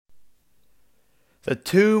The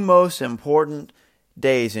two most important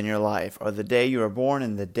days in your life are the day you are born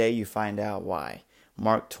and the day you find out why.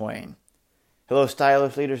 Mark Twain. Hello,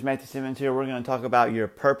 stylish leaders. Matthew Simmons here. We're going to talk about your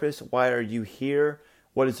purpose. Why are you here?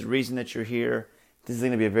 What is the reason that you're here? This is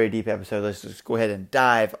going to be a very deep episode. Let's just go ahead and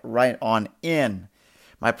dive right on in.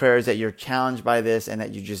 My prayer is that you're challenged by this and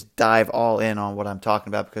that you just dive all in on what I'm talking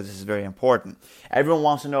about, because this is very important. Everyone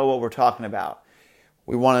wants to know what we're talking about.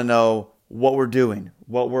 We want to know what we're doing,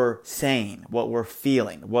 what we're saying, what we're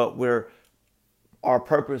feeling, our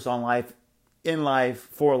purpose on life, in life,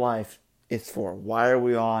 for life is for. Why are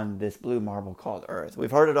we on this blue marble called Earth?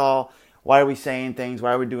 We've heard it all. Why are we saying things?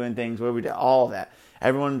 Why are we doing things? What are we doing? All of that.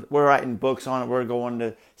 We're writing books on it. We're going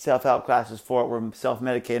to self-help classes for it. We're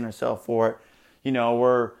self-medicating ourselves for it.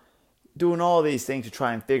 We're doing all these things to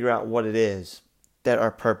try and figure out what it is that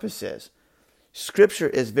our purpose is. Scripture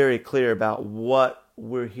is very clear about what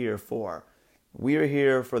we're here for. We are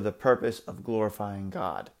here for the purpose of glorifying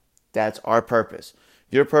God. That's our purpose.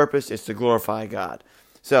 Your purpose is to glorify God.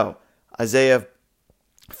 So, Isaiah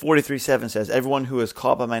 43:7 says, "Everyone who is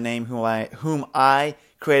called by my name, whom I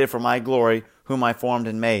created for my glory, whom I formed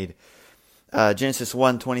and made." Genesis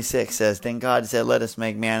 1:26 says, "Then God said, let us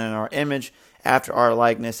make man in our image, after our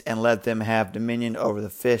likeness, and let them have dominion over the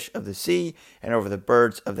fish of the sea, and over the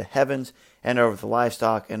birds of the heavens, and over the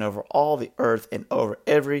livestock, and over all the earth, and over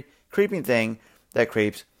every creeping thing that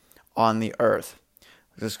creeps on the earth."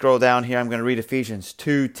 Let's scroll down here. I'm going to read Ephesians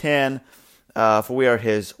 2:10. "For we are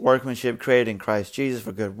his workmanship, created in Christ Jesus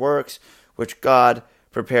for good works, which God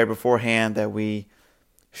prepared beforehand that we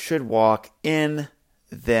should walk in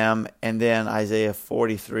them." And then Isaiah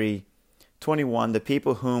 43:21, "The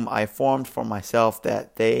people whom I formed for myself,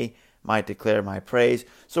 that they might declare my praise."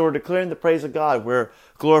 So we're declaring the praise of God. We're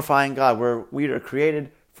glorifying God. We are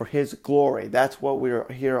created for his glory. That's what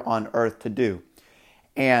we're here on earth to do.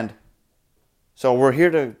 And so we're here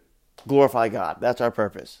to glorify God. That's our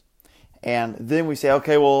purpose. And then we say,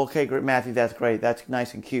 okay, great, Matthew, that's great. That's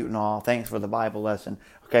nice and cute and all. Thanks for the Bible lesson.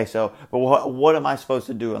 Okay, but what am I supposed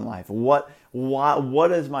to do in life? What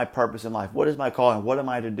is my purpose in life? What is my calling? What am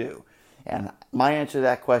I to do? And my answer to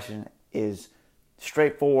that question is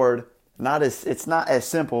straightforward. It's not as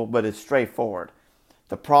simple, but it's straightforward.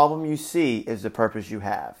 The problem you see is the purpose you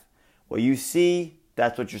have. What you see,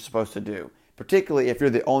 that's what you're supposed to do. Particularly if you're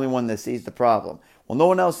the only one that sees the problem. Well, no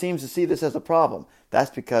one else seems to see this as a problem.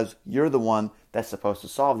 That's because you're the one that's supposed to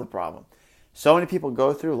solve the problem. So many people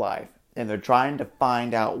go through life and they're trying to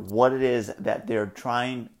find out what it is that they're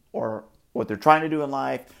trying, or what they're trying to do in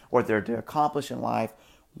life, what they're to accomplish in life.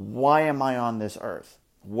 Why am I on this earth?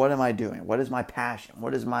 What am I doing? What is my passion?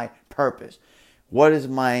 What is my purpose? What is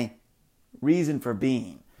my reason for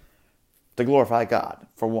being? To glorify God,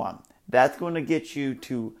 for one. That's going to get you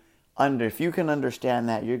to if you can understand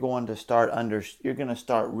that, you're going to start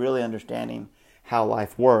really understanding how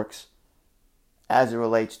life works as it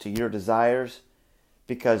relates to your desires.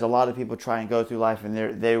 Because a lot of people try and go through life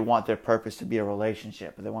and they want their purpose to be a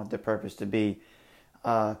relationship. They want their purpose to be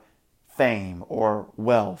fame or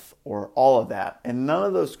wealth or all of that. And none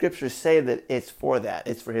of those scriptures say that it's for that.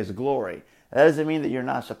 It's for his glory. That doesn't mean that you're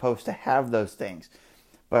not supposed to have those things.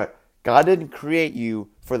 But God didn't create you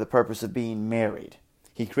for the purpose of being married.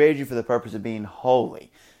 He created you for the purpose of being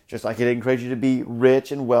holy. Just like he didn't create you to be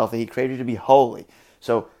rich and wealthy. He created you to be holy.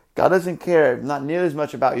 So God doesn't care not nearly as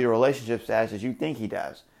much about your relationship status as you think he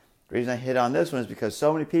does. The reason I hit on this one is because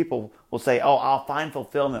so many people will say, I'll find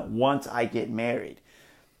fulfillment once I get married.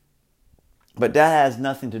 But that has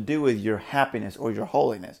nothing to do with your happiness or your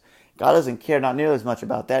holiness. God doesn't care not nearly as much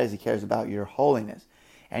about that as he cares about your holiness.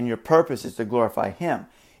 And your purpose is to glorify him.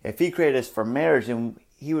 If he created us for marriage, then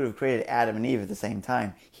he would have created Adam and Eve at the same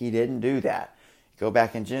time. He didn't do that. Go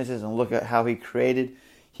back in Genesis and look at how he created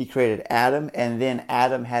Adam, and then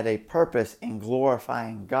Adam had a purpose in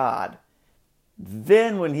glorifying God.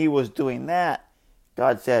 Then when he was doing that,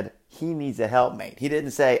 God said he needs a helpmate. He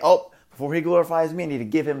didn't say, before he glorifies me, I need to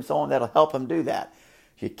give him someone that'll help him do that.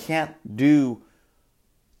 You can't do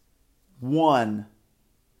one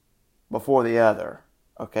before the other.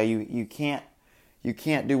 Okay, you can't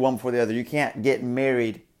do one before the other. You can't get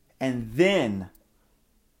married and then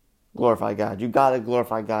glorify God. You got to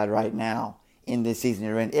glorify God right now in this season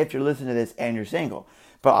you're in, if you're listening to this and you're single.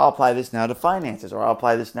 But I'll apply this now to finances, or I'll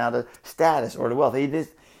apply this now to status or to wealth.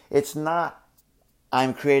 It's not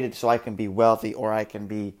I'm created so I can be wealthy, or I can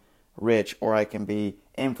be rich, or I can be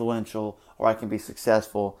influential, or I can be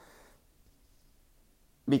successful.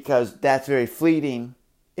 Because that's very fleeting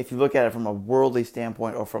if you look at it from a worldly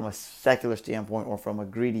standpoint, or from a secular standpoint, or from a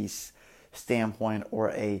greedy standpoint,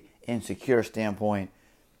 or a insecure standpoint.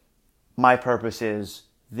 My purpose is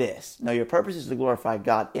this. No, your purpose is to glorify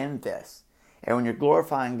God in this. And when you're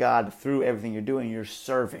glorifying God through everything you're doing, you're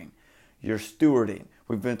serving, you're stewarding.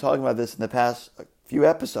 We've been talking about this in the past few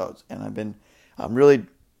episodes, and I'm really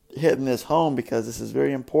hitting this home because this is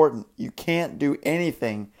very important. You can't do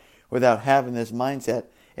anything without having this mindset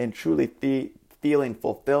and truly feeling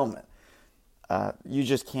fulfillment. You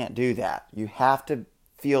just can't do that. You have to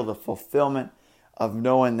feel the fulfillment of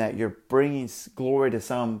knowing that you're bringing glory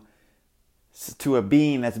to a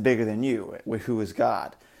being that's bigger than you, who is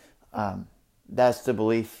God. That's the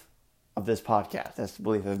belief of this podcast. That's the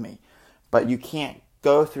belief of me. But you can't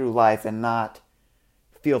go through life and not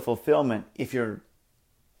feel fulfillment if you're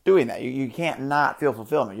doing that. You can't not feel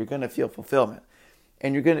fulfillment. You're going to feel fulfillment.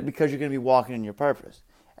 And because you're going to be walking in your purpose.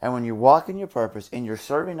 And when you walk in your purpose and you're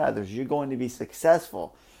serving others, you're going to be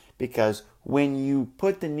successful. Because when you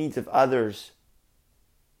put the needs of others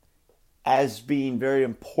as being very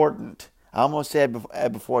important, I almost said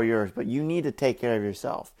before yours, but you need to take care of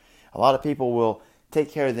yourself. A lot of people will take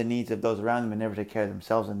care of the needs of those around them and never take care of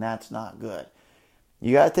themselves, and that's not good.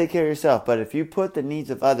 You got to take care of yourself, but if you put the needs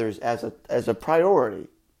of others as a priority,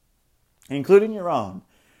 including your own,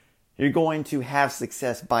 you're going to have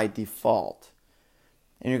success by default.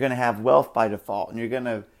 And you're going to have wealth by default, and you're going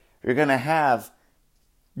to have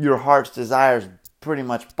your heart's desires pretty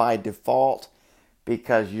much by default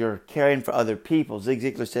because you're caring for other people. Zig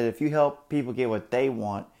Ziglar said, if you help people get what they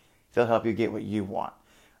want, they'll help you get what you want.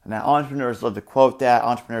 Now, entrepreneurs love to quote that.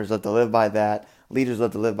 Entrepreneurs love to live by that. Leaders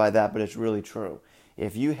love to live by that, but it's really true.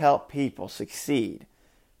 If you help people succeed,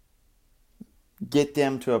 get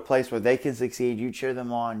them to a place where they can succeed, you cheer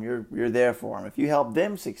them on, you're there for them. If you help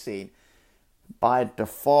them succeed, by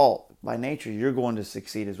default, by nature, you're going to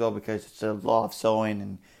succeed as well because it's a law of sowing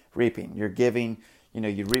and reaping. You're giving,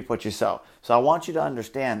 you reap what you sow. So I want you to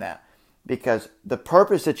understand that because the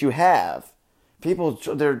purpose that you have, people,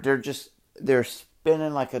 they're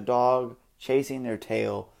spinning like a dog, chasing their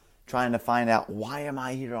tail, trying to find out, why am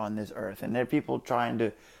I here on this earth? And there are people trying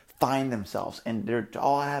to find themselves. And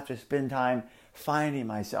I have to spend time finding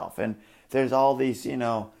myself. And there's all these,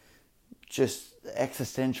 just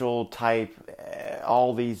existential type,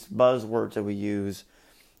 all these buzzwords that we use.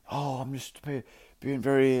 Oh, I'm just being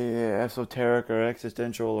very esoteric or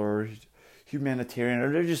existential or humanitarian.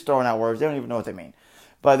 Or they're just throwing out words. They don't even know what they mean.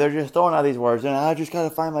 But they're just throwing out these words, and I just got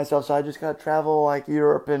to find myself, so I just got to travel like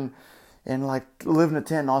Europe and like live in a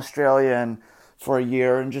tent in Australia and for a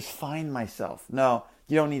year and just find myself. No,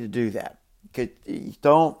 you don't need to do that.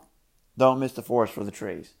 Don't miss the forest for the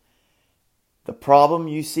trees. The problem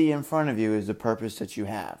you see in front of you is the purpose that you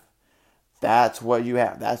have. That's what you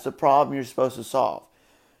have. That's the problem you're supposed to solve.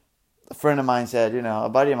 A friend of mine said, a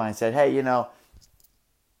buddy of mine said, hey,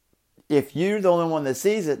 if you're the only one that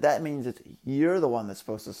sees it, that means that you're the one that's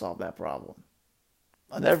supposed to solve that problem.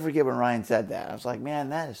 I'll never forget when Ryan said that. I was like, man,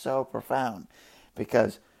 that is so profound.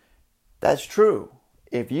 Because that's true.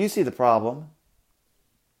 If you see the problem,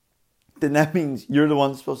 then that means you're the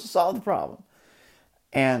one that's supposed to solve the problem.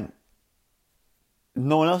 And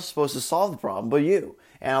no one else is supposed to solve the problem but you.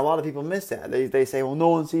 And a lot of people miss that. They say, well, no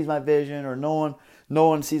one sees my vision, or no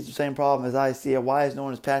one sees the same problem as I see it. Why is no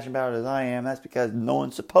one as passionate about it as I am? That's because no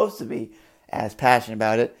one's supposed to be as passionate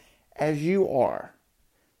about it as you are.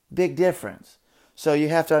 Big difference. So you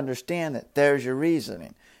have to understand that there's your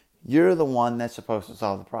reasoning. You're the one that's supposed to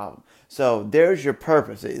solve the problem. So there's your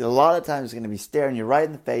purpose. A lot of times it's going to be staring you right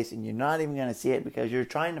in the face and you're not even going to see it because you're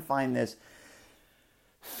trying to find this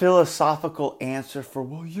philosophical answer for,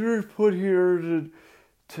 well, you're put here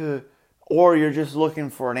to, or you're just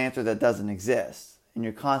looking for an answer that doesn't exist. And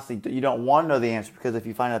you don't want to know the answer because if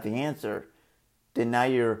you find out the answer, then now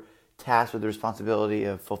you're tasked with the responsibility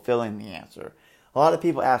of fulfilling the answer. A lot of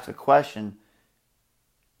people ask a question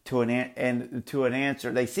to an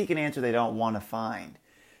answer. They seek an answer they don't want to find.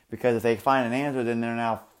 Because if they find an answer, then they're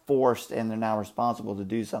now forced and they're now responsible to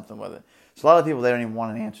do something with it. So a lot of people, they don't even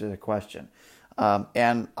want an answer to the question.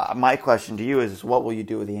 And my question to you is, what will you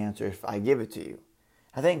do with the answer if I give it to you?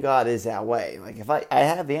 I think God is that way. Like, if I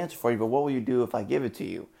have the answer for you, but what will you do if I give it to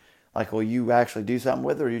you? Like, will you actually do something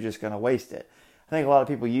with it, or are you just going to waste it? I think a lot of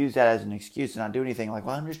people use that as an excuse to not do anything. Like,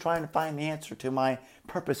 well, I'm just trying to find the answer to my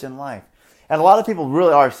purpose in life. And a lot of people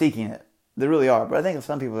really are seeking it. They really are. But I think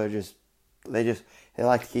some people are they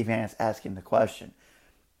like to keep asking the question.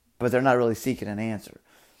 But they're not really seeking an answer.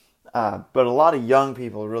 But a lot of young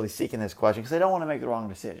people are really seeking this question because they don't want to make the wrong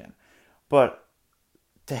decision. But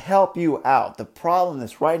to help you out, the problem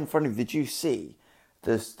that's right in front of you that you see,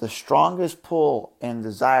 the strongest pull and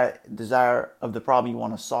desire of the problem you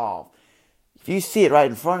want to solve, if you see it right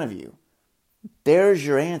in front of you, there's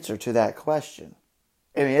your answer to that question.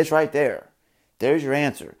 I mean, it's right there. There's your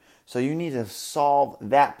answer. So you need to solve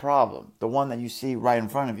that problem, the one that you see right in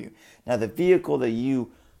front of you. Now, the vehicle that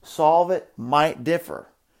you solve it might differ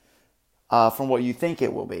from what you think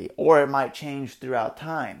it will be, or it might change throughout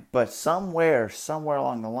time. But somewhere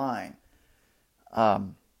along the line,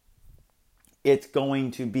 it's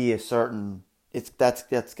going to be that's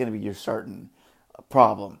going to be your certain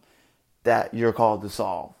problem that you're called to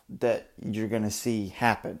solve, that you're going to see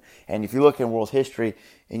happen. And if you look in world history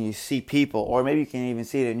and you see people, or maybe you can even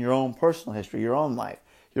see it in your own personal history, your own life,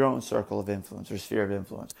 your own circle of influence or sphere of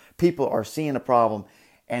influence, people are seeing a problem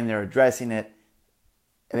and they're addressing it.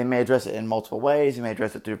 And they may address it in multiple ways. They may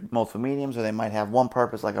address it through multiple mediums, or they might have one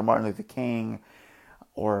purpose, like a Martin Luther King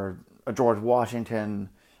or a George Washington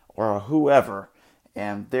or a whoever.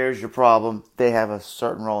 And there's your problem. They have a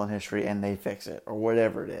certain role in history and they fix it, or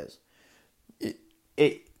whatever it is.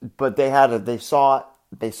 But they saw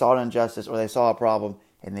an injustice, or they saw a problem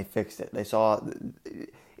and they fixed it.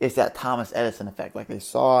 It's that Thomas Edison effect. Like they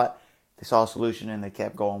saw it, they saw a solution, and they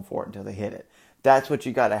kept going for it until they hit it. That's what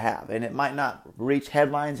you got to have. And it might not reach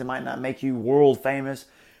headlines. It might not make you world famous.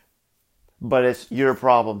 But it's your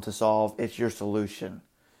problem to solve. It's your solution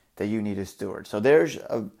that you need to steward. So there's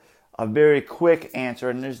a very quick answer.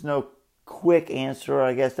 And there's no quick answer,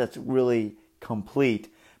 I guess, that's really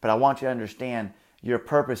complete. But I want you to understand your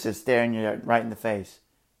purpose is staring you right in the face.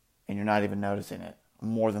 And you're not even noticing it,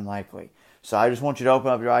 more than likely. So I just want you to open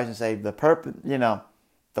up your eyes and say, the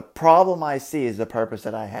problem I see is the purpose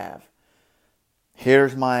that I have.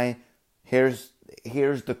 Here's the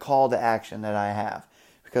call to action that I have.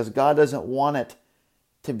 Because God doesn't want it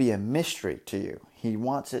to be a mystery to you. He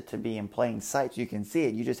wants it to be in plain sight so you can see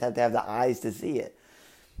it. You just have to have the eyes to see it.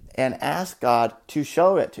 And ask God to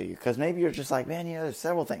show it to you. Because maybe you're just like, man, there's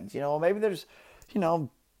several things. Maybe there's,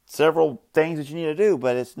 several things that you need to do.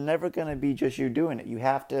 But it's never going to be just you doing it. You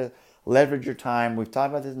have to leverage your time. We've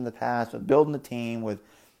talked about this in the past, with building a team, with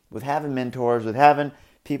having mentors, with having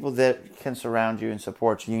people that can surround you and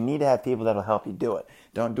support you. You need to have people that will help you do it.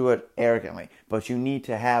 Don't do it arrogantly. But you need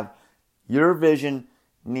to have, your vision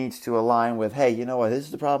needs to align with, hey, you know what, this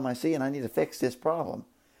is the problem I see and I need to fix this problem.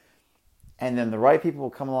 And then the right people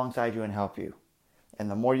will come alongside you and help you.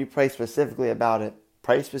 And the more you pray specifically about it,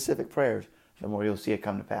 pray specific prayers, the more you'll see it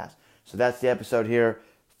come to pass. So that's the episode here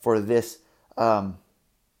for this, for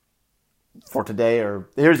today, or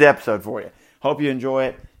here's the episode for you. Hope you enjoy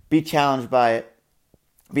it. Be challenged by it.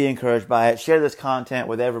 Be encouraged by it. Share this content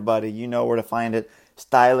with everybody. You know where to find it.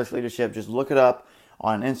 Stylish Leadership. Just look it up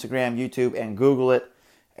on Instagram, YouTube, and Google it.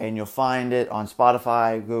 And you'll find it on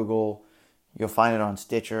Spotify, Google. You'll find it on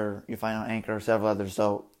Stitcher. You'll find it on Anchor, several others.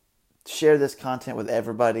 So share this content with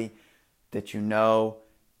everybody that you know.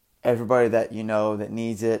 Everybody that you know that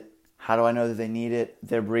needs it. How do I know that they need it?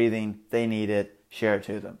 They're breathing. They need it. Share it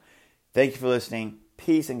to them. Thank you for listening.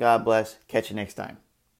 Peace and God bless. Catch you next time.